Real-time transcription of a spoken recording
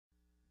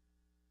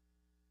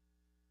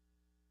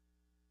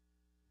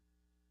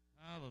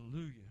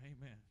Hallelujah.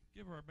 Amen.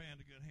 Give our band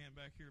a good hand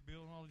back here,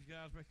 Bill, and all these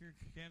guys back here,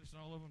 Candace and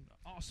all of them.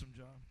 Awesome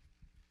job.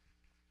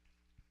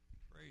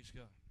 Praise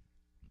God.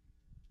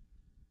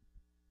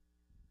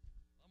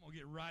 I'm going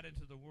to get right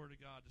into the Word of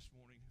God this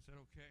morning. Is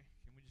that okay?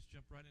 Can we just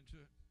jump right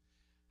into it?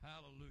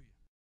 Hallelujah.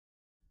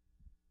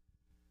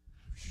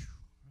 Whew.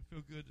 I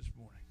feel good this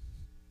morning.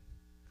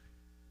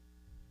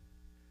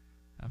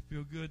 I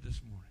feel good this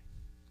morning.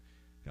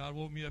 God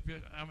woke me up.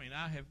 I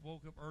have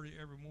woke up early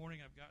every morning.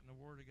 I've gotten the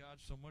Word of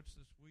God so much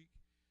this week.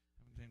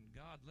 I'm saying,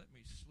 God, let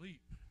me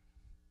sleep.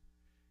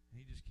 And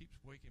He just keeps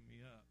waking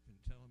me up and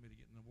telling me to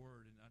get in the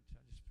Word, and I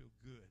just feel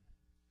good.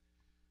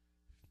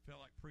 Felt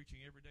like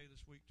preaching every day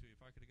this week to you. If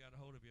I could have got a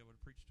hold of you, I would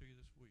have preached to you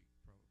this week,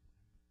 probably.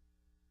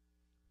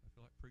 I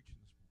feel like preaching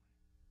this morning.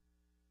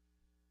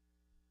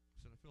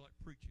 I said, I feel like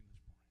preaching this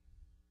morning.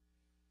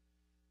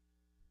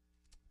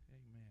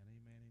 Amen,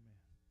 amen, amen.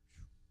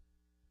 Whew.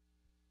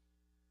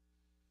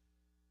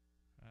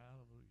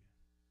 Hallelujah.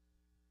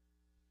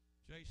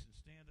 Jason,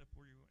 stand up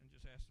where you and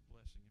just ask the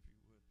blessing, if you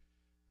would,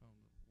 on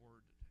the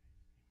Word today.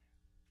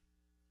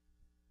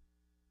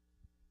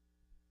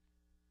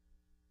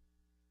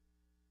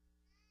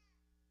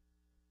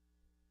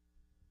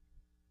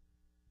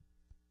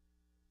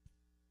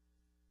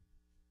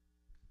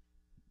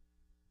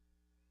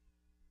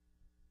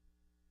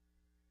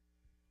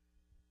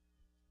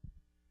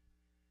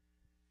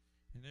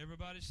 And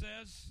everybody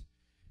says,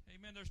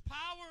 amen. There's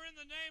power in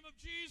the name of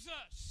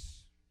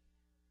Jesus.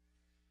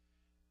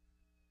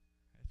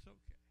 That's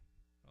okay.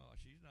 Oh,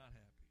 she's not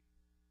happy.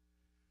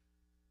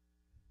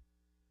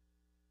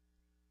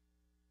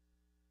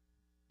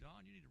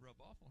 Don, you need to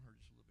rub off on her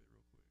just a little bit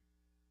real quick.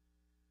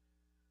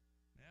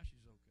 Now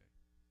she's okay.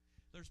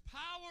 There's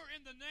power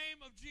in the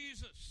name of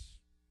Jesus.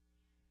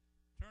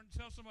 Turn and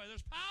tell somebody,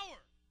 there's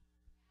power.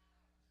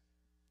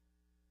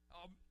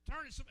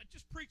 Turn to somebody,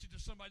 just preach it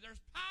to somebody.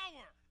 There's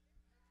power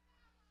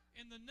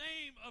in the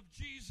name of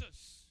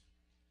Jesus.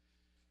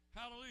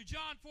 Hallelujah.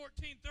 John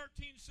 14:13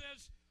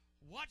 says,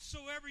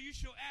 whatsoever you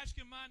shall ask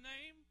in my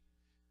name,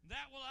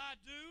 that will I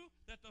do,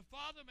 that the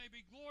Father may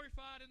be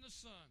glorified in the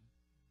Son.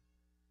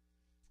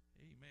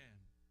 Amen.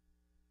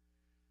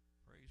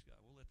 Praise God.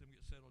 We'll let them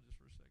get settled just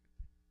for a second.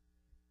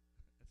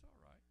 That's all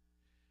right.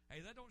 Hey,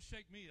 that don't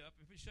shake me up.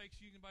 If it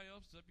shakes you anybody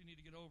else up, you need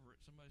to get over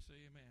it. Somebody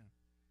say amen.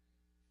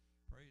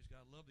 Praise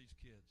God. Love these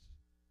kids.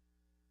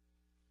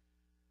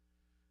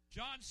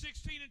 John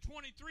 16:23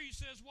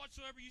 says,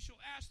 whatsoever you shall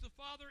ask the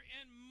Father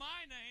in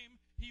my name,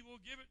 He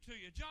will give it to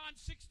you. John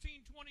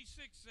 16:26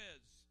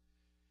 says,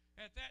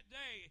 at that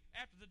day,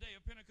 after the day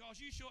of Pentecost,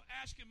 you shall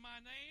ask in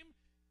my name,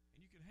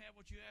 and you can have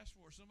what you ask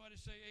for. Somebody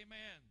say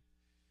amen.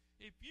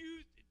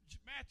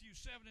 Matthew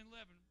 7:11,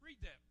 read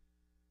that.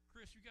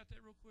 Chris, you got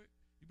that real quick?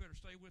 You better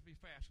stay with me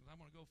fast, because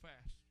I'm going to go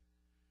fast.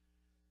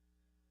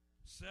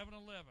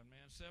 7:11,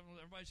 man.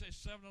 7:11. Everybody say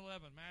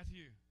 7:11,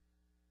 Matthew.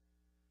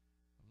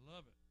 I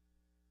love it.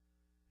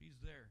 He's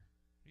there.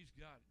 He's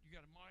got it. You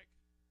got a mic?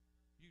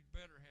 You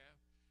better have.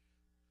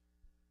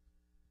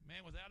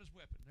 Man without his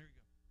weapon. There you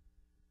go.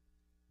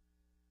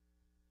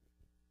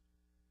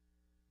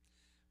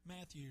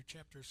 Matthew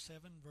chapter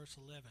 7, verse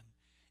 11.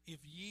 If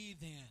ye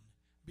then,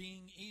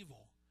 being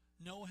evil,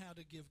 know how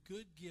to give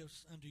good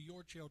gifts unto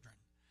your children,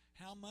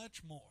 how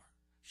much more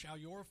shall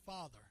your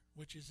Father,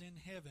 which is in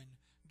heaven,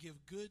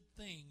 give good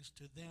things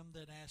to them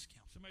that ask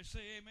Him? Somebody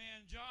say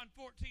amen. John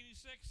 14:6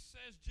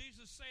 says,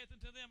 Jesus saith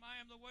unto them, I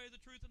am the way,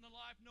 the truth, and the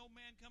life. No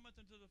man cometh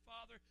unto the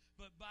Father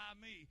but by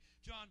me.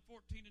 John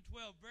 14:12,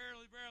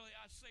 verily, verily,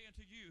 I say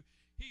unto you,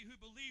 he who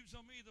believes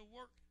on me, the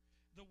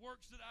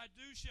works that I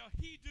do shall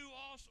he do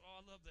also. Oh,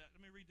 I love that.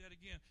 Let me read that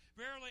again.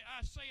 Verily, I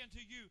say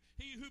unto you,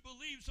 he who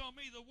believes on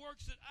me, the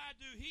works that I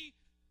do, he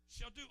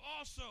shall do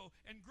also,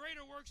 and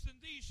greater works than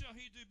these shall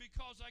he do,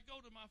 because I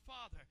go to my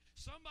Father.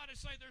 Somebody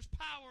say there's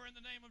power in the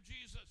name of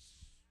Jesus.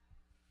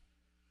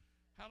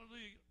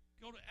 Hallelujah.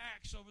 Go to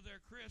Acts over there,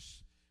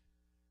 Chris,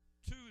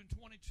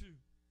 2:22.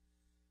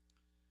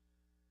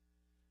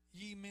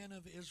 Ye men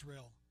of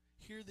Israel,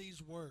 hear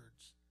these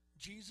words.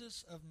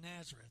 Jesus of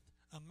Nazareth,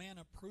 a man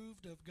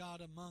approved of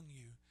God among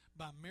you,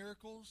 by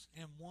miracles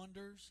and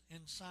wonders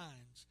and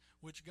signs,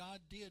 which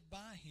God did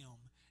by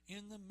him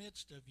in the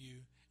midst of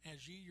you,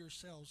 as ye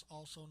yourselves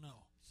also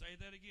know. Say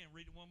that again.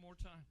 Read it one more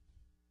time.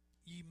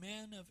 Ye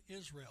men of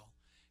Israel,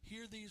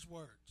 hear these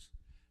words.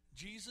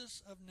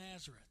 Jesus of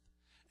Nazareth,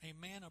 a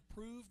man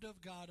approved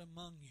of God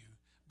among you,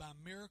 by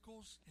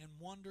miracles and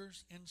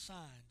wonders and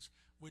signs,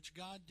 which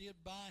God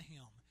did by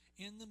him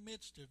in the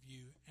midst of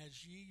you,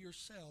 as ye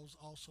yourselves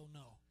also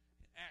know.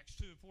 Acts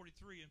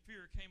 2:43, and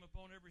fear came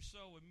upon every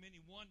soul, and many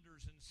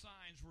wonders and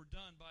signs were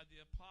done by the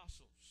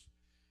apostles.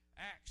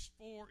 Acts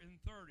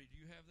 4:30. Do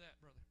you have that,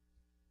 brother?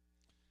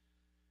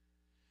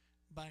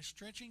 By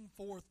stretching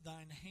forth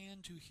thine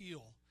hand to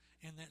heal,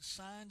 and that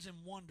signs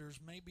and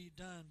wonders may be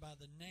done by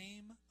the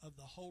name of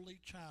the Holy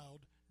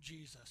Child,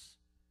 Jesus.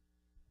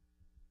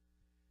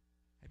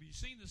 Have you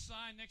seen the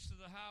sign next to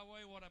the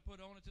highway, what I put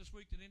on it this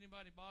week? Did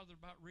anybody bother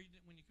about reading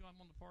it when you come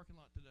on the parking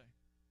lot today?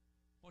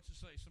 What's it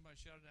say? Somebody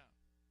shout it out.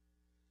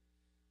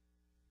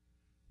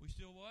 We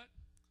still what?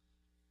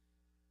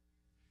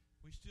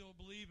 We still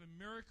believe in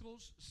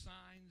miracles,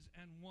 signs,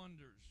 and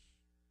wonders.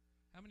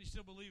 How many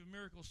still believe in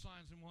miracles,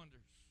 signs, and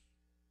wonders?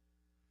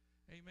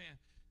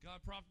 Amen. God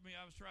prompted me.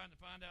 I was trying to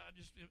find out.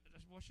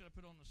 What should I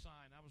put on the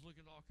sign? I was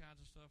looking at all kinds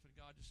of stuff, and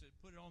God just said,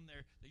 put it on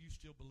there that you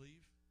still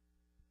believe.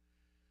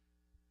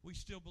 We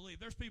still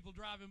believe. There's people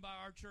driving by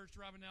our church,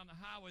 driving down the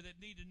highway,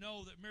 that need to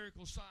know that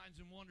miracles, signs,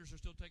 and wonders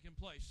are still taking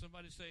place.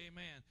 Somebody say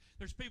amen.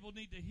 There's people who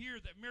need to hear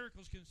that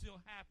miracles can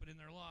still happen in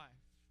their life.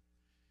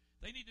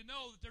 They need to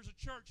know that there's a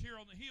church here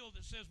on the hill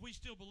that says we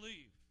still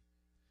believe.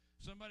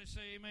 Somebody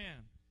say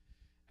amen.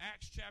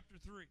 Acts chapter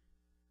 3.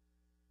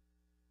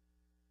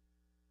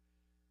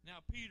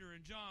 Now Peter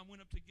and John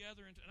went up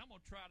together, and I'm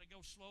going to try to go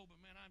slow, but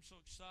man, I'm so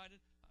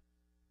excited.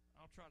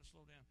 I'll try to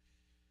slow down.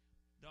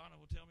 Donna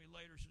will tell me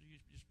later, so you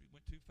just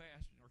went too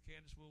fast, or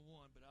Candace will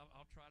won, but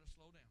I'll try to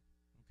slow down.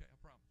 Okay, I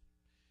promise.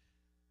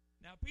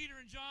 Now Peter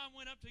and John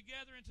went up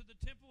together into the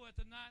temple at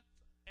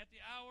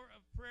the hour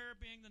of prayer,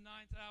 being the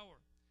 9th hour.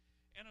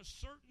 And a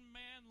certain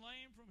man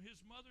lame from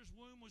his mother's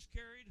womb was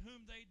carried,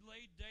 whom they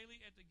laid daily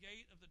at the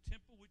gate of the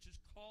temple, which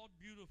is called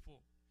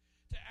Beautiful,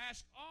 to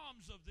ask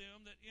alms of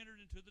them that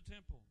entered into the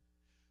temple,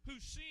 who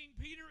seeing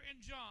Peter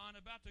and John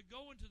about to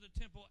go into the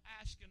temple,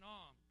 asked an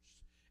alms.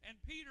 And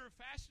Peter,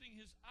 fastening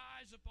his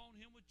eyes upon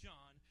him with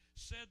John,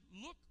 said,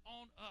 Look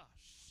on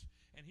us.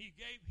 And he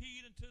gave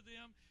heed unto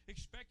them,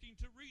 expecting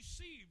to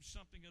receive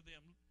something of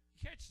them.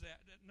 Catch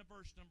that in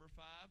verse number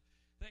 5.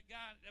 That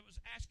guy that was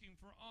asking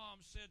for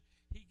alms said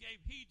he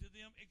gave heed to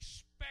them,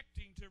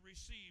 expecting to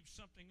receive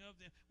something of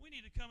them. We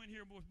need to come in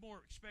here with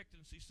more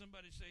expectancy.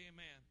 Somebody say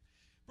amen.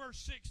 Verse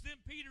 6, Then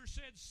Peter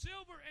said,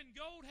 Silver and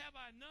gold have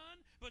I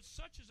none, but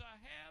such as I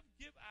have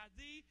give I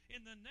thee.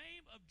 In the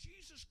name of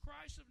Jesus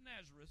Christ of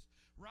Nazareth,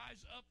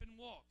 rise up and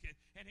walk.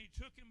 And he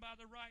took him by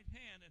the right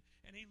hand,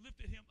 and he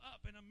lifted him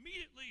up. And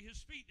immediately his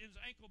feet and his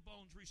ankle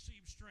bones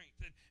received strength.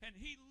 And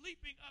he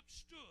leaping up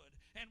stood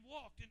and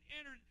walked and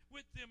entered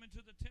with them into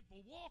the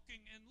temple,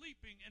 walking and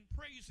leaping and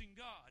praising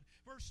God.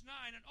 Verse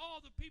 9, And all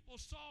the people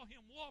saw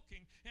him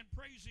walking and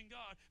praising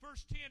God.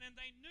 Verse 10, And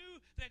they knew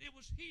that it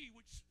was he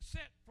which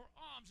sat for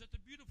alms at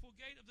the beautiful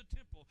gate of the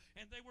temple,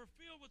 and they were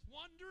filled with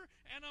wonder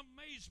and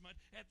amazement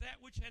at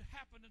that which had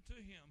happened unto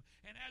him.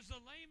 And as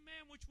the lame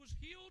man which was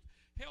healed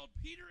held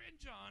Peter and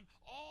John,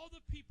 all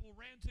the people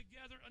ran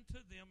together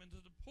unto them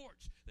into the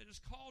porch that is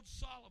called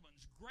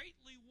Solomon's,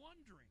 greatly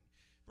wondering.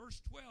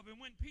 Verse 12,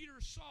 And when Peter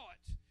saw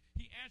it,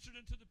 he answered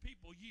unto the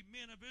people, Ye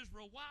men of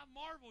Israel, why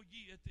marvel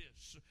ye at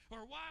this?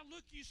 Or why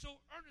look ye so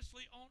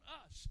earnestly on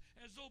us,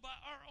 as though by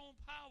our own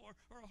power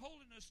or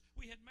holiness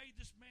we had made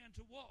this man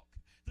to walk?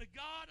 The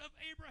God of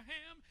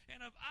Abraham and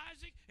of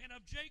Isaac and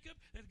of Jacob,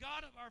 the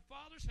God of our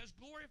fathers, has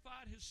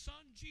glorified his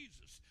Son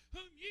Jesus,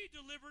 whom ye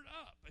delivered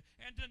up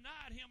and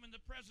denied him in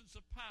the presence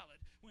of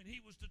Pilate, when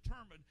he was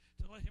determined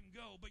to let him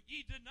go. But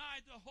ye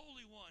denied the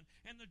Holy One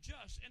and the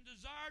just, and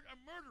desired a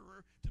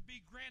murderer to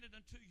be granted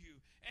unto you,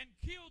 and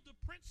killed the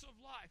Prince of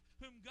Life,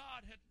 whom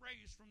God hath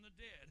raised from the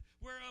dead,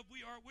 whereof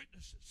we are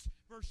witnesses.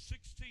 Verse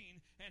 16,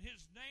 And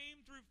his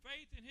name, through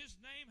faith in his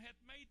name, hath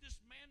made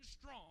this man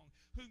strong,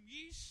 whom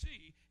ye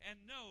see and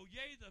know,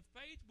 yea, the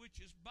faith which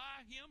is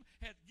by him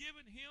hath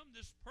given him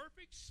this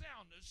perfect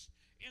soundness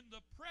in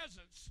the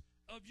presence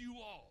of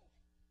you all.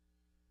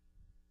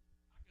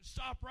 I can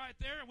stop right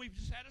there, and we've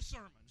just had a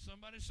sermon.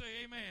 Somebody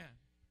say amen.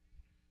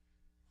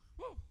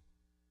 Whew.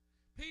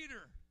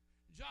 Peter,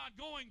 John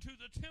going to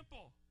the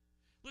temple.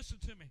 Listen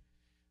to me.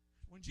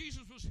 When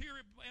Jesus was here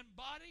in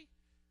body,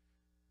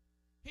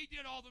 he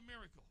did all the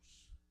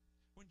miracles.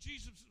 When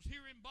Jesus was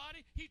here in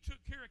body, he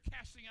took care of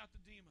casting out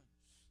the demons.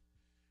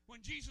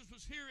 When Jesus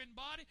was here in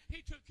body,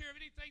 he took care of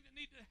anything that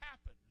needed to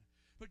happen.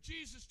 But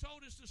Jesus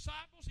told his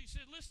disciples, he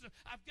said, Listen,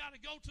 I've got to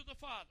go to the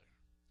Father.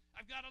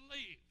 I've got to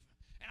leave.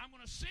 And I'm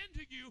going to send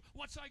to you,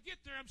 once I get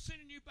there, I'm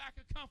sending you back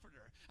a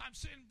comforter. I'm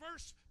sending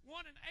verse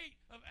 1 and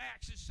 8 of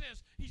Acts. It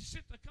says, he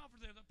sent the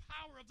comforter, the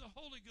power of the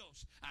Holy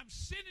Ghost. I'm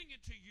sending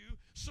it to you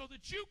so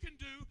that you can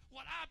do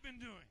what I've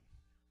been doing.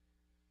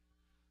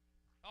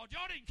 Oh,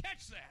 y'all didn't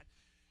catch that.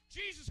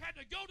 Jesus had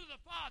to go to the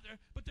Father,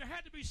 but there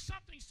had to be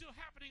something still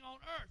happening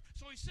on earth.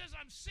 So he says,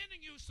 I'm sending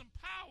you some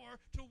power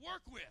to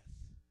work with.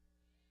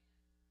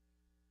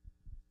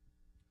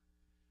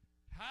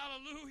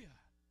 Hallelujah.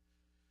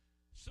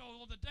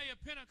 So on the day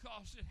of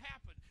Pentecost, it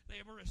happened.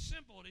 They were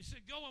assembled. He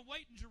said, Go and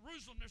wait in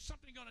Jerusalem. There's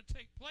something going to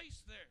take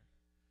place there.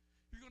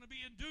 You're going to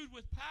be endued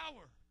with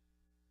power.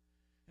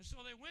 And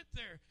so they went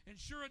there,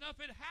 and sure enough,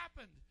 it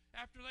happened.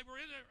 After they were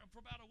in there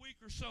for about a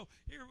week or so,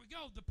 here we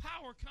go. The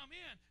power come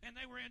in, and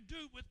they were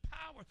endued with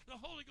power. The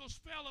Holy Ghost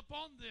fell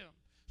upon them.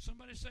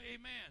 Somebody say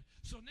amen.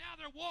 So now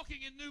they're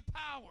walking in new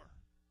power.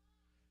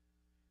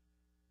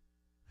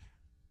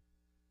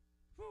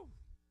 Whew.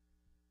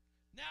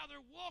 Now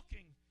they're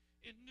walking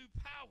in new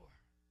power.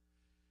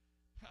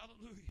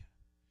 Hallelujah.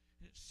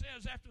 And it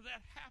says after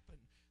that happened,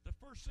 the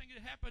first thing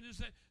that happened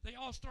is that they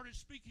all started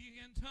speaking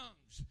in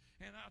tongues.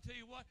 And I'll tell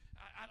you what,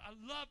 I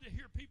love to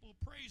hear people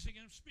praising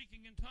and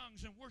speaking in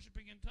tongues and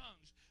worshiping in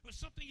tongues. But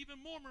something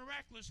even more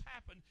miraculous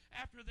happened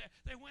after that.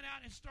 They went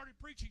out and started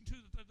preaching to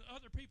the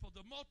other people,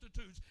 the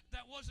multitudes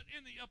that wasn't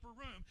in the upper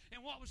room.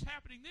 And what was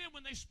happening then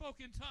when they spoke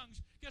in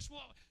tongues, guess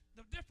what?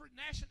 The different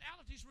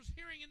nationalities was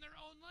hearing in their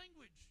own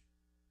language.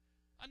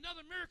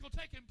 Another miracle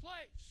taking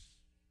place.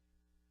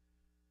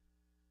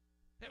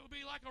 It would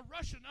be like a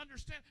Russian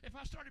understand. If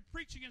I started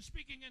preaching and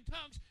speaking in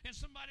tongues and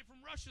somebody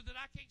from Russia that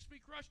I can't speak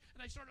Russian and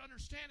they started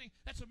understanding,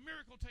 that's a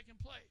miracle taking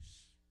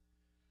place.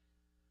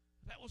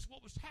 That was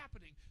what was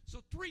happening. So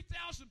 3,000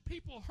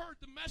 people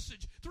heard the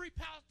message. 3,000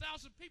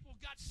 people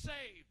got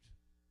saved.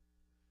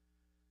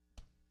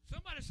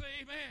 Somebody say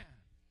amen.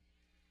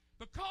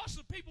 Because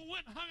the people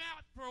went and hung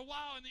out for a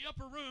while in the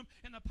upper room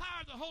and the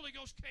power of the Holy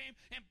Ghost came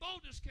and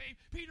boldness came,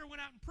 Peter went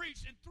out and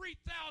preached and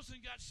 3,000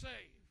 got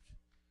saved.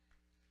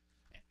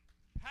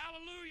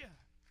 Hallelujah.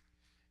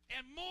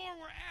 And more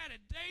were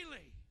added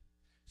daily.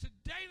 So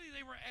daily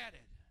they were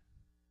added.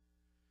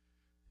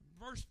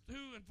 Verse 2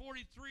 and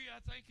 43,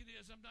 I think it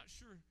is. I'm not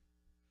sure.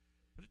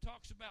 But it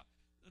talks about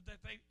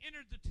that they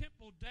entered the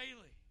temple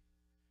daily.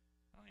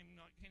 I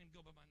can't even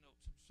go by my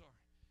notes. I'm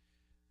sorry.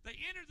 They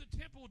entered the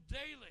temple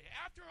daily.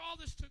 After all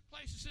this took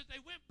place, it said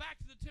they went back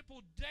to the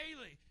temple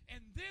daily.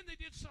 And then they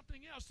did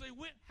something else. They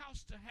went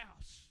house to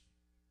house.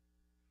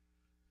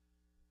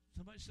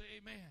 Somebody say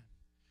amen.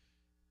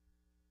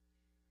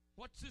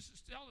 What this is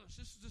telling us,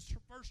 this is the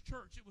first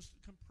church. It was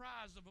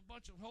comprised of a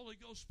bunch of Holy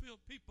Ghost-filled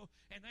people,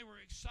 and they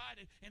were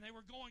excited, and they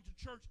were going to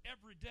church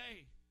every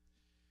day,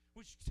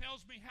 which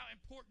tells me how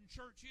important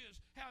church is,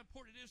 how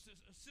important it is to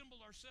assemble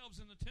ourselves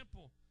in the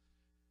temple.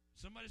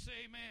 Somebody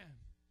say amen.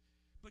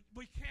 But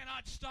we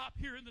cannot stop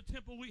here in the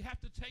temple. We have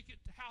to take it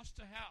house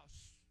to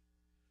house.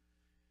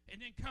 And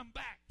then come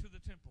back to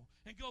the temple.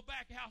 And go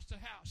back house to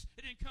house.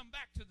 And then come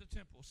back to the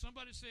temple.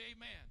 Somebody say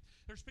amen.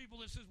 There's people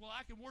that says, well,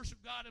 I can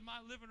worship God in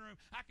my living room.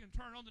 I can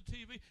turn on the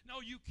TV.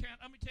 No, you can't.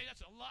 Let me tell you,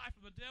 that's a lie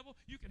from the devil.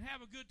 You can have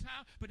a good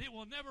time, but it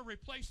will never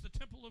replace the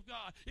temple of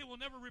God. It will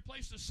never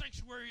replace the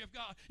sanctuary of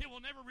God. It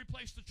will never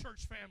replace the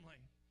church family.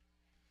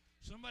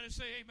 Somebody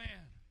say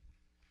amen.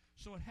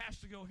 So it has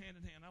to go hand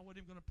in hand. I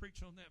wasn't even going to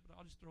preach on that, but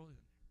I'll just throw it in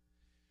there.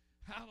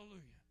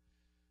 Hallelujah.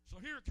 So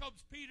here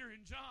comes Peter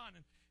and John,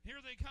 and here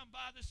they come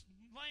by this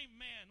lame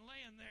man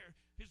laying there.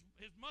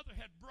 His mother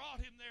had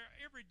brought him there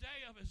every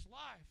day of his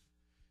life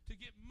to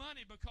get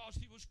money because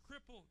he was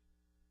crippled.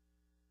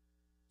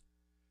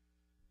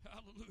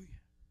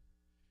 Hallelujah.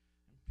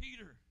 And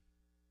Peter,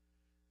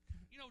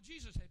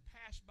 Jesus had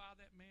passed by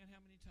that man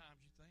how many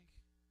times, you think?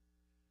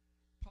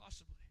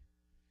 Possibly.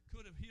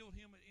 Could have healed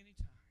him at any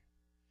time.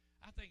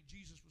 I think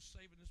Jesus was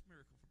saving this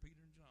miracle for Peter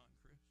and John,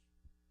 Chris.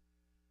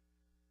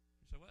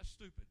 You say, well, that's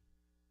stupid.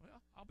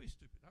 Well, I'll be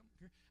stupid. I don't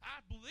care.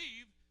 I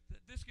believe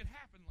that this could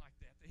happen like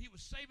that he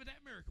was saving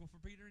that miracle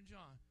for Peter and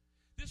John.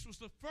 This was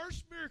the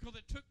first miracle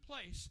that took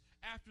place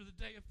after the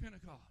day of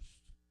Pentecost.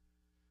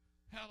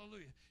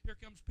 Hallelujah. Here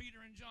comes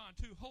Peter and John,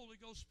 two Holy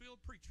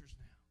Ghost-filled preachers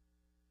now.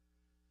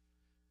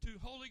 Two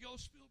Holy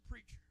Ghost-filled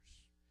preachers.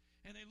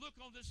 And they look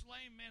on this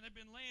lame man. They've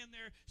been laying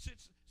there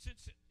since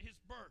his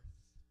birth,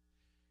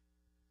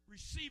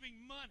 receiving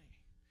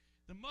money.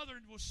 The mother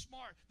was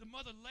smart. The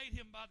mother laid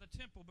him by the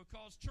temple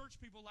because church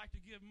people like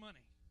to give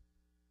money.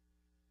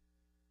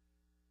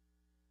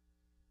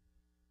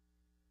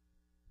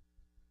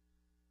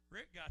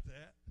 Rick got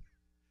that.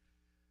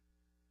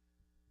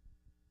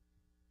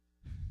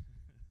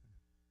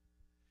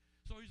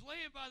 So he's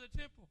laying by the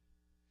temple,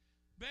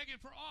 begging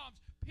for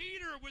alms.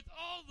 Peter, with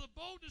all the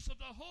boldness of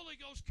the Holy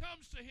Ghost,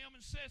 comes to him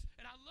and says,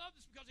 and I love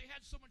this because he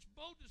had so much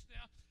boldness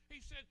now,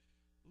 he said,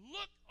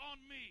 look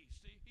on me,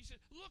 Steve. He said,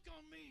 look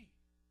on me.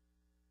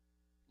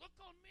 Look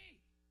on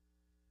me.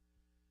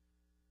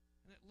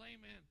 And that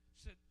lame man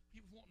said he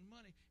was wanting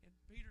money. And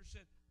Peter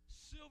said,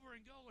 silver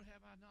and gold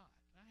have I not.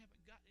 I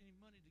haven't got any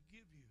money to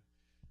give you.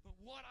 But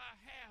what I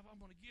have,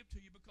 I'm going to give to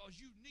you because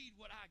you need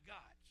what I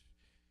got.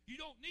 You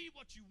don't need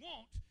what you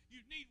want. You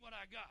need what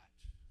I got.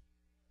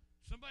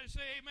 Somebody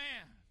say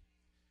amen.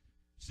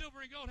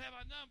 Silver and gold have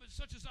I none, but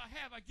such as I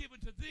have I give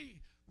unto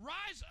thee.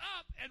 Rise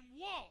up and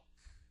walk.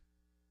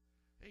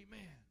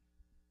 Amen.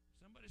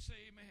 Somebody say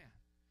amen.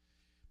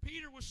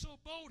 Peter was so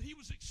bold, he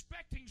was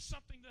expecting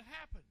something to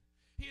happen.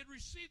 He had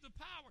received the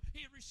power.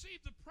 He had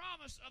received the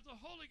promise of the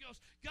Holy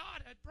Ghost.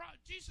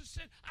 Jesus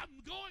said,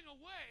 I'm going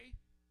away,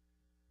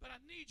 but I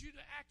need you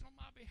to act on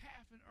my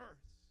behalf in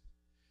earth.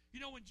 You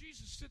know, when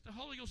Jesus sent the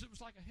Holy Ghost, it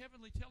was like a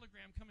heavenly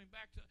telegram coming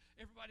back to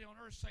everybody on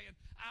earth saying,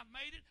 I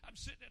made it. I'm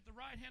sitting at the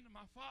right hand of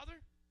my Father.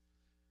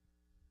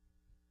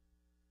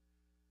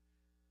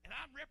 And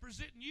I'm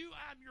representing you.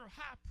 I'm your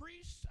high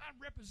priest.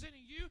 I'm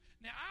representing you.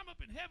 Now, I'm up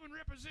in heaven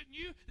representing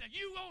you. Now,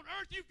 you on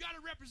earth, you've got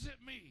to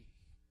represent me.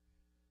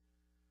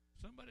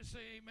 Somebody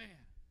say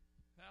amen.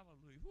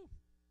 Hallelujah. Woo.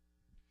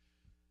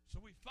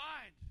 So we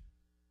find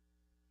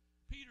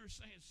Peter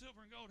saying,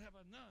 silver and gold have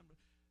I none,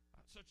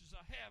 but such as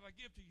I have, I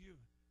give to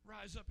you.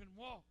 Rise up and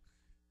walk.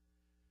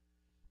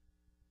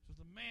 So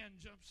the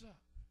man jumps up.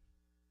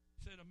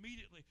 said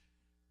immediately.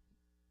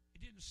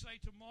 It didn't say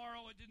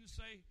tomorrow. It didn't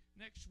say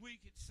next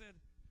week. It said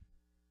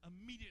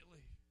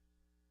immediately.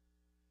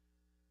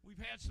 We've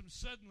had some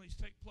suddenlies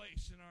take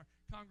place in our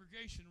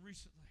congregation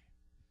recently.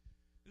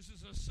 This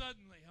is a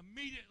suddenly.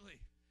 Immediately,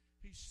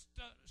 he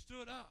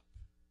stood up.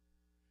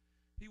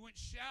 He went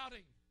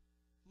shouting,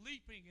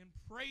 leaping, and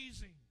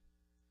praising.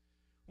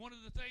 One of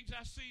the things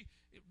I see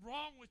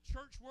wrong with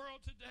church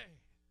world today,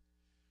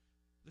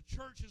 the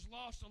church has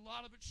lost a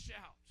lot of its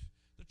shout.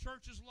 The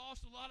church has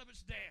lost a lot of its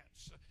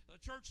dance. The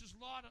church has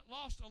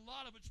lost a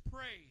lot of its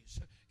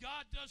praise.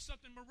 God does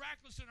something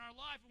miraculous in our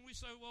life, and we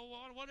say, well,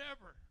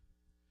 whatever.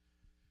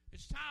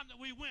 It's time that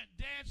we went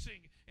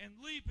dancing and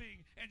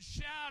leaping and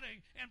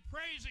shouting and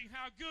praising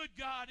how good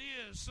God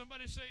is.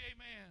 Somebody say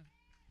amen.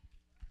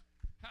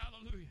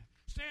 Hallelujah.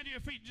 Stand to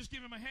your feet and just give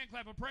him a hand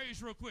clap of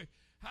praise real quick.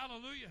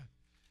 Hallelujah.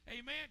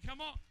 Amen.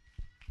 Come on.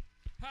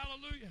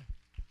 Hallelujah.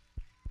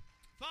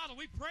 Father,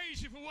 we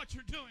praise you for what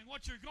you're doing,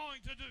 what you're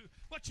going to do,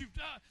 what you've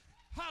done.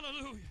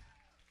 Hallelujah.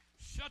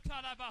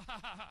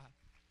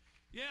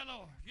 Yeah,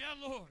 Lord. Yeah,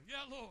 Lord.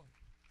 Yeah, Lord.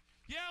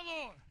 Yeah,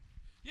 Lord.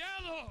 Yeah,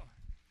 Lord.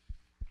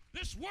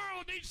 This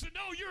world needs to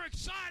know you're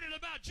excited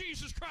about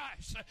Jesus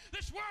Christ.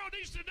 This world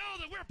needs to know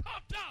that we're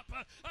pumped up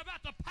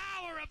about the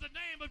power of the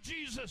name of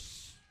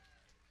Jesus.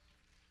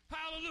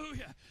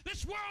 Hallelujah.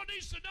 This world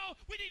needs to know,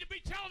 we need to be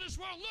telling this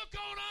world, look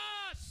on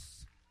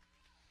us.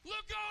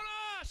 Look on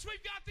us.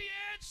 We've got the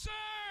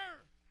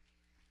answer.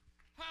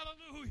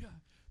 Hallelujah.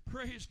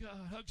 Praise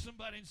God. Hug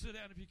somebody and sit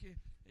down if you can.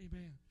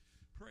 Amen.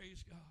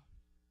 Praise God.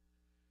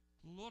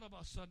 Lord of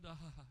us.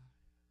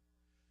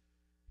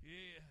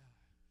 Yeah.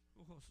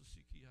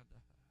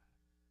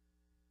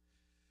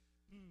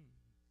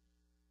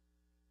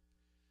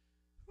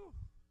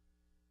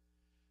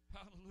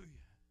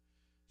 Hallelujah.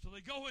 So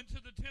they go into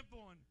the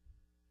temple, and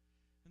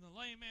the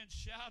lame man's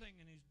shouting,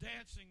 and he's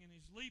dancing, and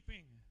he's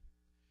leaping.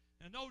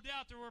 And no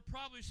doubt there were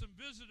probably some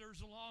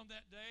visitors along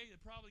that day that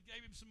probably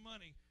gave him some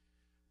money.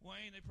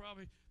 Wayne, they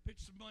probably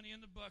pitched some money in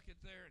the bucket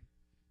there.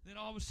 And then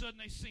all of a sudden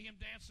they see him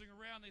dancing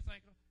around. They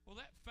think, well,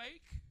 that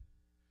fake,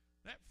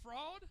 that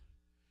fraud,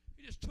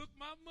 he just took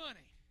my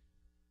money.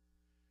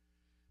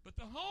 But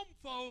the home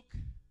folk,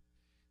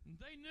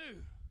 they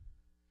knew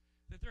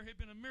that there had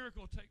been a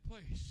miracle take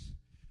place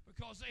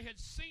because they had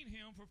seen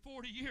him for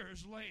 40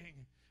 years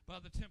laying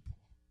by the temple.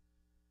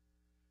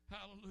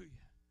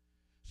 Hallelujah.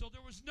 So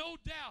there was no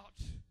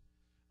doubt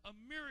a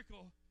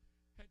miracle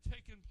had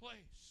taken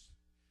place.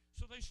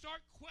 So they start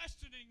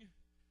questioning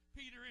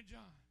Peter and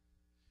John.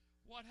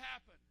 What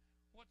happened?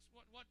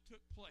 What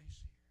took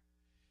place here?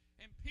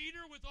 And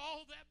Peter, with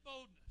all that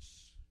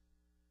boldness,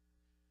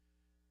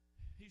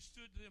 he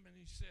stood to them and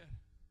he said,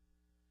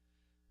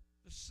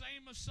 the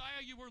same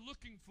Messiah you were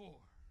looking for,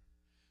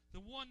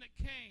 the one that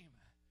came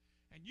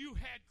and you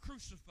had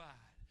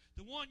crucified,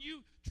 the one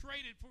you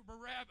traded for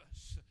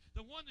Barabbas,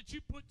 the one that you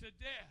put to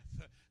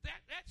death,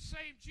 that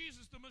same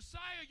Jesus, the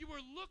Messiah you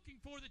were looking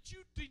for that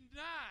you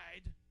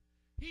denied,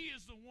 he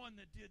is the one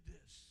that did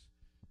this,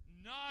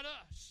 not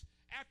us.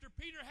 After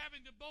Peter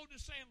having the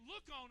boldness saying,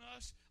 look on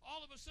us,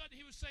 all of a sudden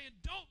he was saying,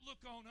 don't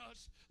look on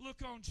us, look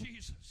on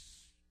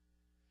Jesus.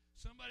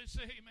 Somebody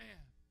say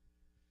amen.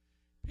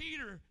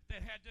 Peter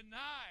that had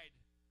denied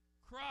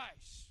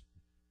Christ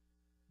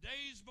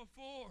days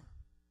before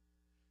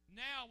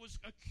now was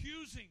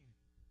accusing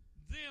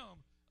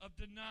them of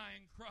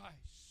denying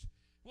Christ.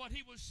 What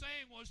he was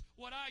saying was,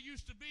 what I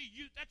used to be,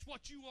 that's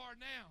what you are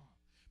now.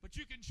 But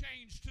you can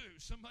change too.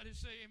 Somebody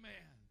say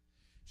amen.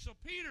 So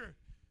Peter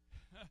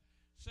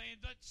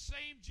saying that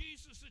same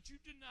Jesus that you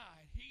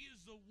denied, he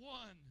is the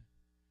one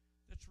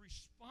that's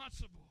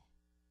responsible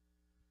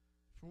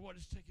for what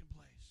is taking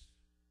place.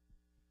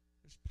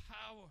 There's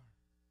power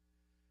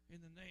in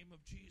the name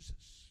of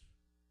Jesus.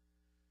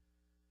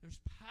 There's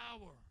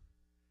power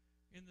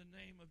in the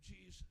name of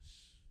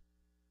Jesus.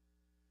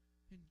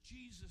 In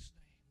Jesus'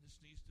 name, this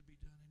needs to be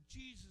done. In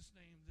Jesus'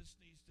 name, this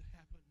needs to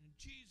happen. In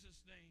Jesus'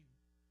 name,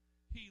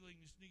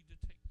 healings need to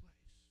take place.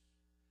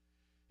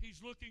 He's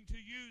looking to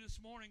you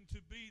this morning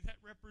to be that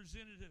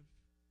representative.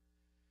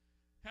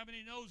 How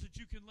many knows that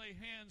you can lay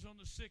hands on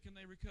the sick and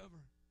they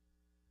recover?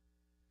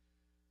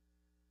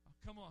 Oh,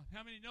 come on.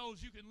 How many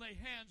knows you can lay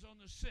hands on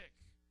the sick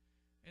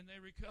and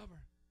they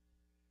recover?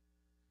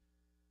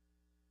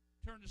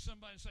 Turn to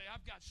somebody and say,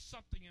 I've got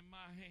something in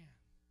my hand.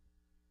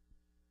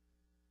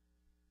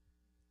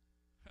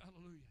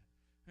 Hallelujah.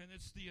 And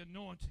it's the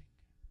anointing.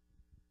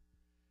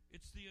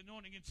 It's the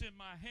anointing. It's in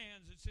my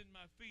hands. It's in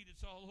my feet.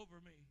 It's all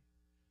over me.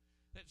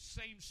 That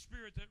same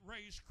Spirit that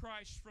raised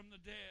Christ from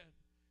the dead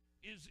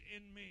is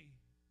in me.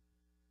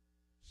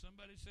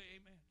 Somebody say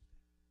amen.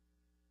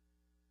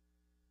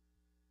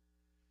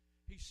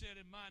 He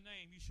said, in my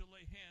name you shall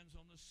lay hands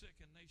on the sick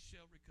and they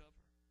shall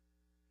recover.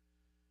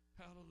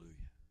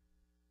 Hallelujah.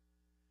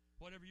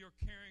 Whatever you're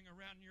carrying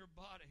around in your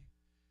body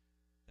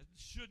that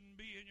shouldn't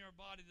be in your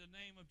body, the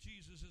name of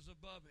Jesus is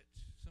above it.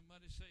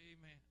 Somebody say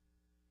amen.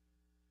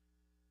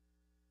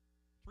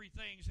 3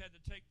 things had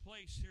to take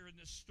place here in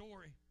this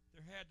story.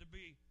 There had to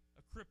be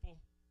a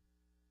cripple,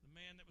 the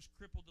man that was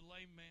crippled, the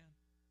lame man.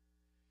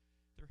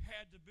 there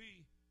had to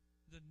be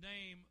the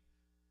name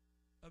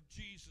of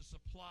Jesus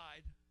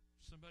applied.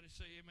 Somebody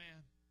say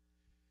amen.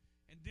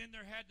 And then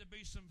there had to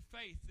be some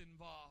faith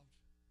involved.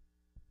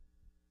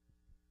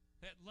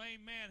 That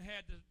lame man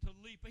had to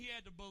leap. He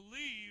had to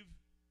believe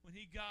when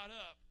he got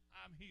up,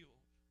 I'm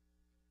healed.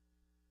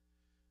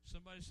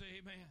 Somebody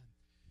say amen.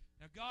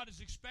 Now God is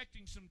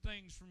expecting some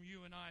things from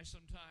you and I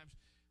sometimes.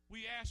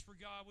 We ask for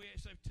God, we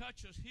say,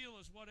 touch us, heal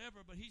us,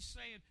 whatever, but He's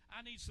saying,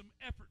 I need some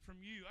effort from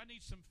you. I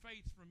need some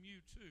faith from you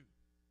too.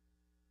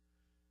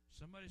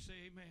 Somebody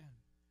say amen.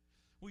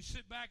 We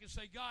sit back and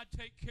say, God,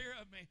 take care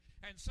of me.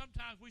 And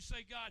sometimes we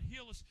say, God,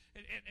 heal us,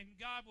 and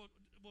God will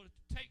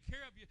take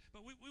care of you.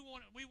 But we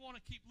want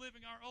to keep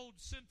living our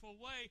old sinful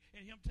way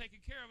and Him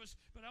taking care of us.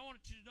 But I want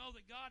you to know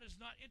that God is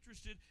not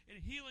interested in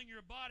healing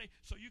your body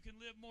so you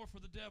can live more for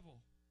the devil.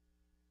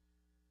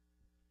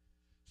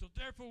 So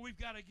therefore,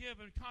 we've got to give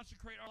and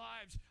consecrate our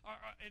lives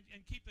and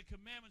keep the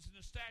commandments and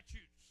the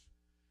statutes.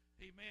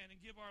 Amen.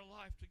 And give our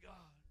life to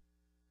God.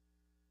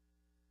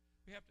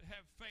 We have to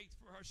have faith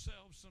for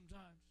ourselves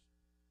sometimes.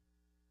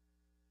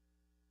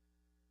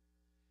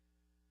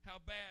 How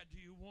bad do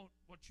you want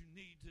what you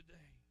need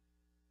today?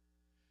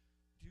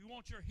 Do you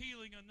want your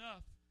healing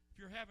enough? If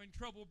you're having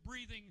trouble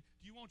breathing,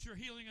 do you want your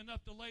healing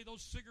enough to lay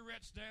those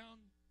cigarettes down?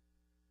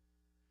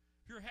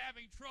 If you're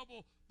having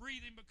trouble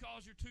breathing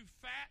because you're too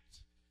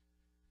fat,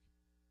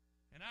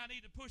 and I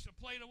need to push a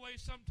plate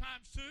away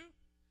sometimes too,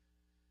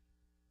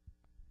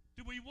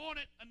 do we want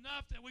it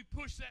enough that we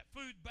push that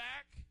food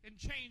back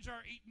and change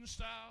our eating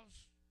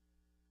styles?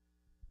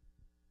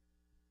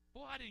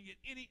 Boy, I didn't get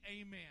any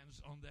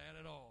amens on that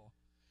at all.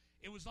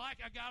 It was like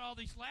I got all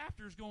these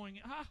laughters going,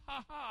 ha,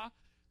 ha, ha.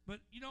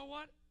 But you know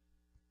what?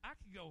 I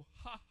could go,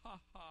 ha, ha,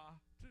 ha,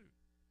 too.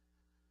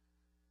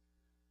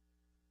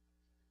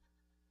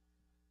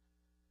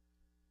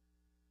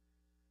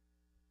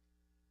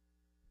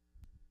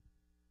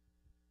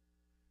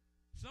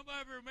 Somebody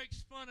ever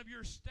makes fun of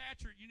your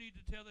stature, you need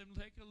to tell them,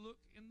 take a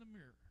look in the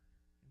mirror.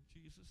 In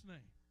Jesus'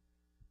 name.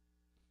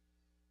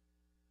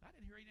 I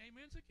didn't hear any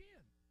amens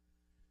again.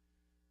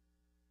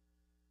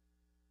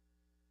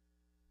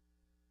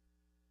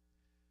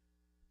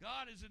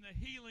 God is in the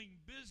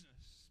healing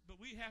business, but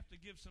we have to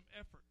give some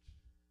effort.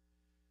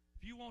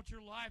 If you want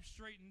your life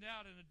straightened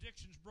out and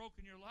addictions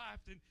broken in your life,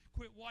 then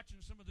quit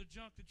watching some of the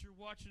junk that you're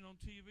watching on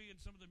TV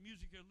and some of the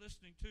music you're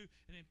listening to,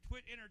 and then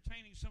quit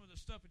entertaining some of the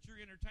stuff that you're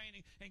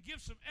entertaining, and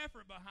give some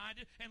effort behind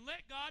it, and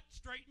let God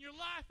straighten your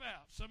life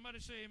out.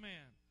 Somebody say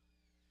amen.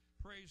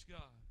 Praise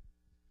God.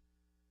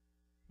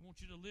 He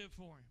wants you to live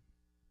for Him.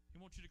 He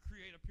wants you to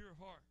create a pure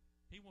heart.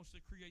 He wants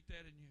to create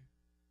that in you.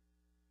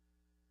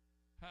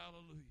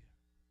 Hallelujah.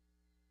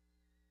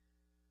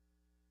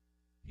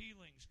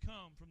 Healings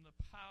come from the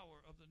power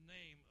of the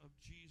name of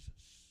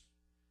Jesus.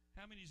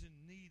 How many is in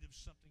need of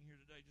something here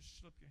today? Just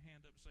slip your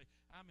hand up and say,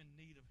 I'm in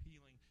need of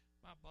healing.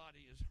 My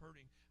body is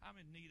hurting. I'm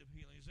in need of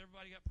healing. Has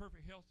everybody got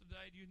perfect health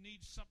today? Do you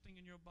need something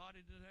in your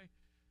body today?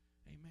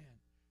 Amen.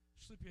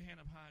 Slip your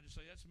hand up high and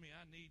just say, that's me.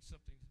 I need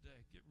something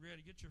today. Get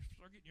ready.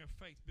 Start getting your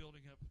faith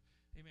building up.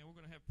 Amen. We're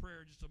going to have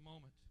prayer in just a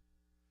moment.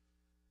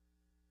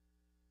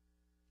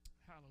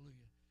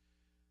 Hallelujah.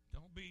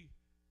 Don't be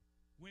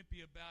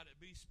wimpy about it.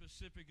 Be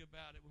specific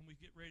about it when we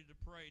get ready to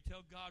pray.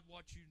 Tell God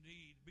what you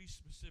need. Be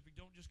specific.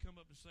 Don't just come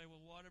up and say,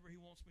 well, whatever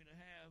He wants me to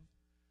have.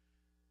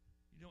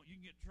 You can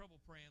get in trouble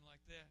praying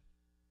like that.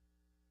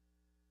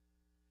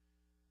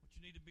 What you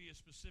need to be is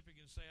specific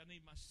and say, I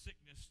need my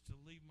sickness to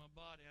leave my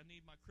body. I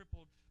need my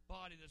crippled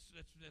body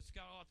that's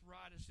got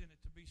arthritis in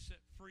it to be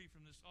set free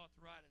from this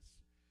arthritis.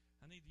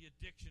 I need the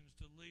addictions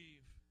to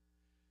leave.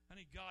 I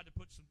need God to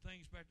put some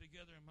things back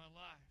together in my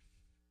life.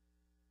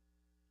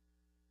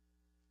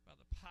 By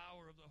the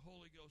power of the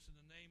Holy Ghost, in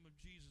the name of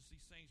Jesus,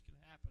 these things can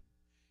happen.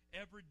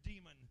 Every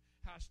demon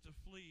has to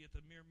flee at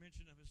the mere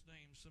mention of His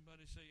name.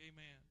 Somebody say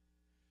amen.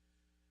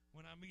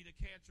 When I meet a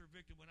cancer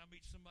victim, when I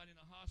meet somebody in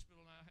the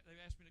hospital and they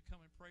ask me to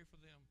come and pray for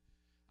them,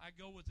 I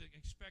go with the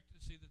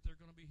expectancy that they're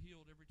going to be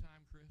healed every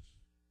time, Chris.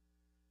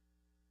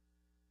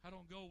 I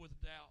don't go with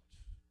doubt.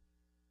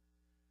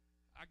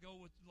 I go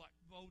with like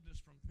boldness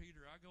from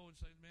Peter. I go and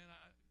say, man,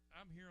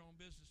 I'm here on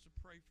business to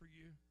pray for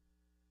you.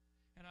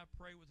 And I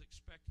pray with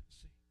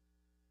expectancy.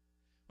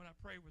 When I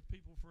pray with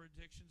people for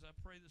addictions, I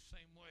pray the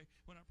same way.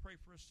 When I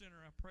pray for a sinner,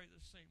 I pray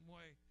the same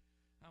way.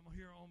 I'm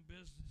here on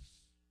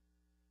business.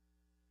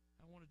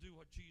 I want to do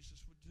what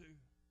Jesus would do.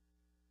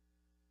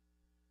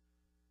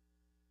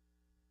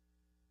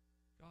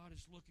 God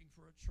is looking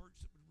for a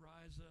church that would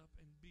rise up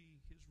and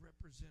be His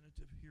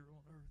representative here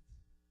on earth.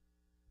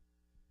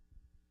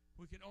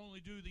 We can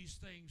only do these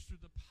things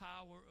through the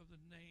power of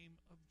the name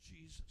of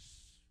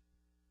Jesus.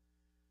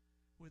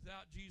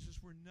 Without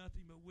Jesus, we're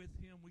nothing, but with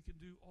Him, we can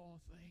do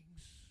all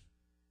things.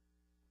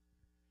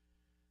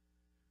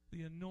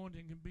 The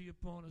anointing can be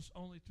upon us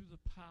only through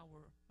the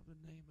power of the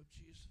name of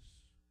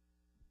Jesus.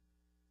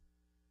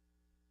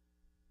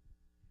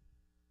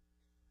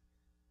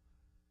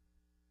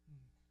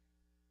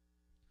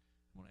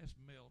 I want to ask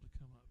Mel to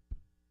come up.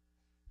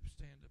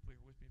 Stand up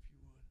here with me if you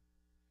would.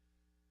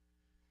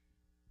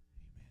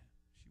 Amen.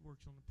 She He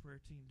works on the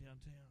prayer team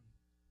downtown.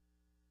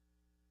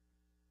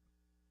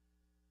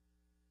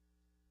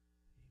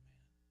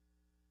 Amen.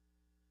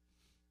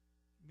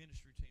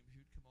 Ministry team, if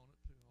you'd come on up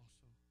too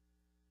also.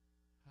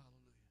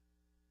 Hallelujah.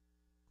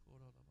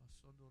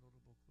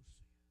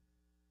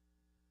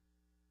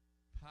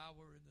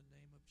 Power in the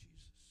name of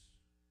Jesus.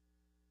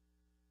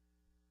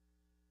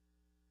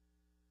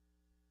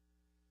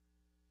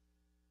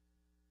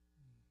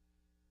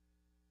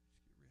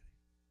 Let's get ready.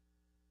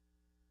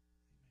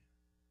 Amen.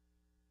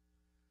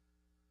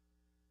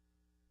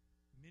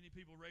 Many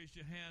people raised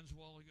your hands a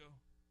while ago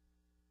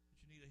that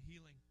you need a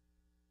healing.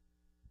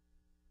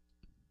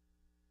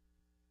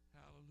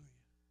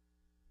 Hallelujah.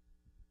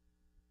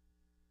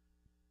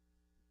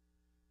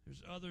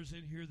 There's others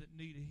in here that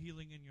need a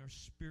healing in your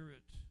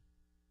spirit.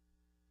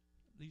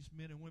 These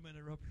men and women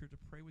are up here to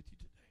pray with you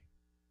today.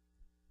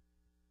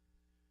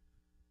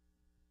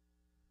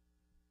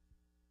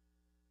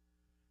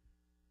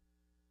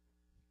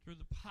 Through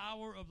the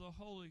power of the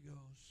Holy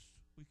Ghost,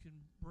 we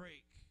can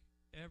break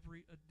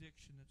every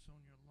addiction that's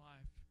on your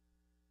life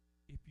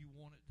if you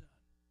want it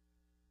done.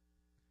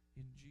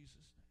 In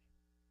Jesus' name.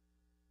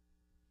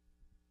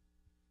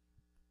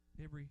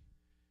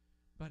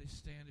 Everybody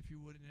stand, if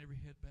you would, and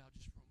every head bow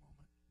just for a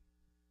moment.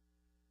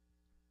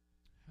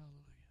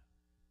 Hallelujah.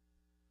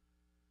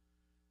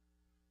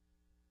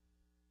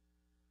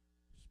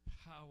 There's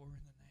power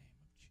in the name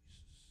of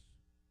Jesus.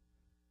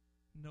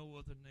 No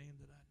other name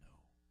that I know.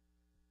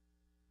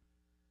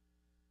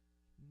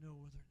 No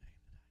other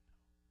name that I know.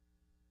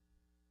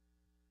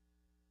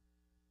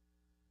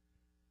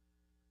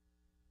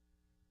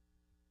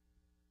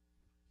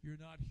 You're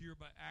not here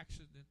by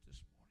accident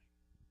this morning.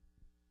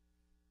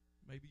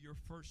 Maybe your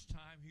first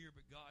time here,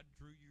 but God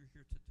drew you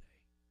here today.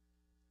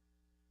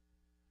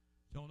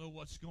 Don't know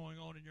what's going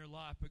on in your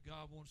life, but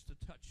God wants to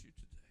touch you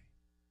today.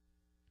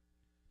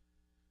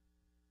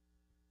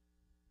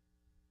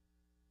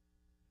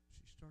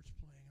 She starts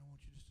playing. I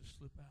want you just to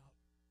slip out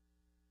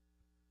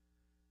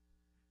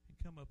and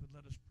come up and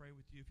let us pray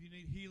with you. If you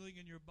need healing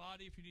in your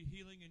body, if you need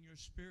healing in your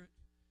spirit,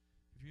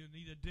 if you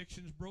need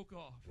addictions broke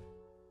off,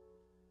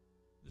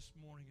 this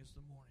morning is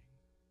the morning.